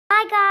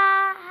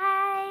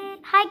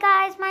Hi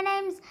guys, my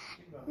name's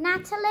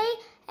Natalie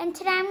and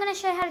today I'm going to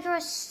show you how to draw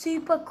a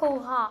super cool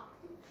heart.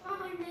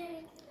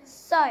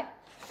 So,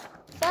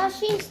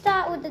 first you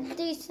start with a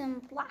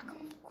decent black,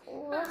 of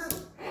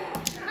course.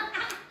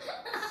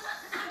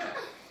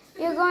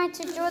 You're going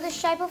to draw the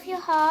shape of your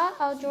heart.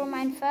 I'll draw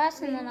mine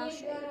first and then I'll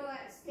show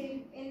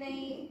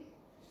you.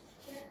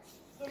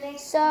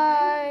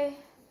 So,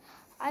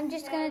 I'm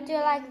just going to do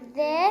it like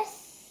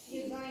this.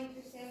 You're going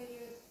to sell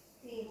your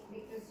teeth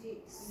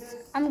because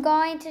I'm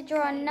going to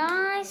draw a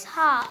nice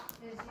heart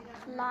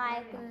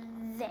like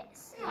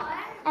this.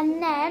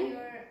 And then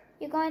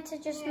you're going to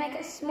just make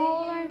it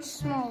smaller and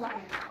smaller.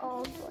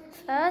 I'll do it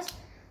first.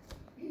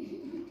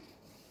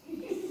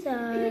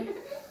 So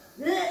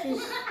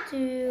just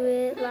do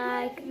it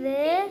like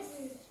this.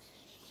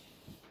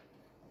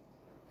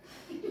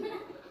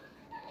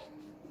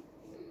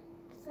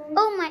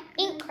 Oh, my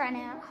ink ran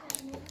out.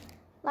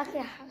 Lucky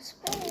I have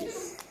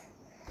space.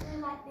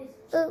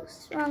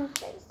 Oops, wrong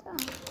place.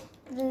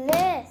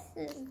 This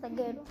is the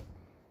good one.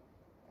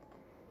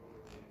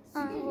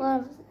 I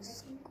love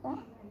this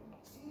one.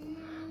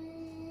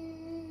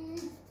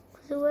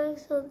 It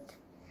works all the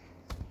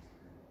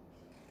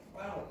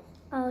time.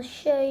 I'll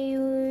show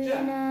you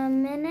in a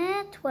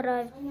minute what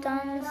I've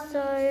done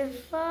so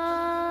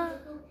far.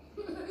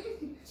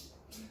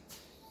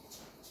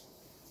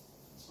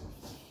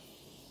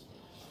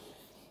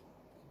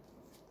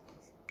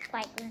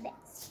 Like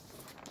this.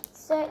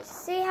 So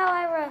see how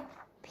I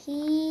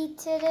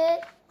repeated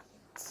it?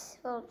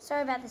 Well,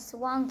 sorry about this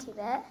wonky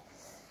bit.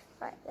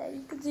 Right there,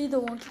 you can see the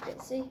wonky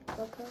bit. See,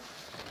 look at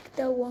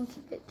the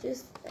wonky bit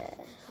just there.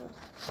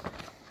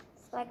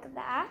 It's like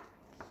that.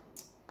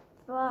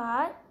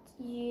 But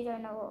you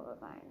don't know what we're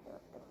going to do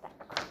with the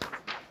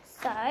background.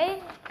 So,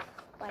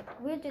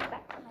 like we'll do the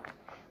background.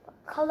 But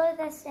color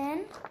this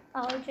in.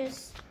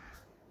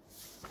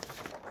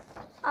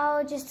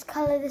 I'll just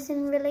color this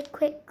in really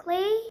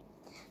quickly.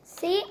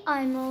 See,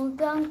 I'm all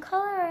done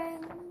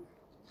coloring.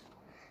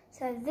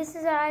 So this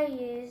is what I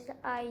used.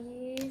 I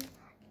used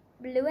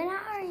blue and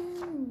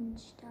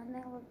orange. Don't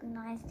they look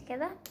nice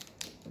together?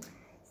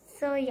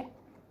 So yeah.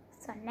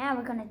 So now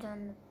we're gonna do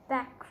in the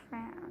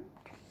background.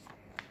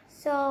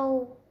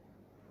 So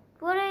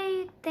what do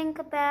you think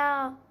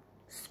about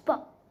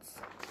spots?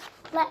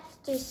 Let's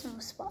do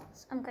some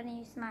spots. I'm gonna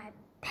use my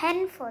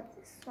pen for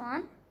this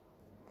one.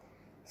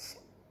 So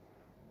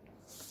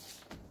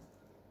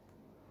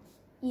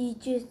you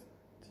just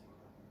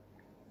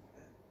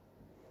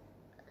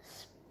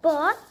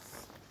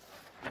spots.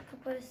 You can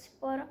put a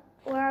spot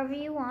wherever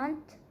you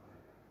want.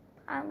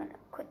 I'm gonna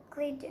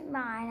quickly do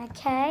mine,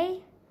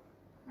 okay?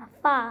 Now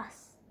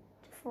fast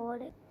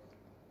forward it.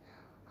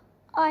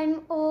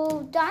 I'm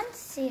all done.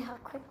 See how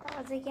quick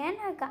that was again.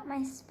 I got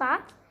my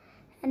spot,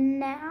 and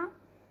now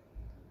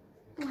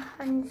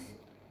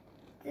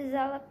does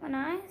that look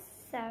nice?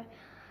 So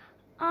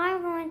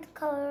I'm going to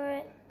color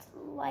it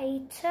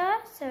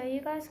later, so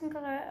you guys can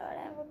color it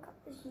whatever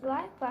colors you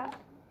like, but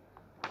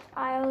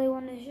I only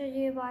want to show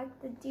you like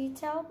the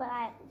detail, but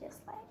I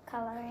just like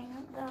coloring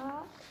the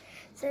heart.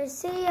 So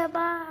see ya,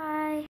 bye.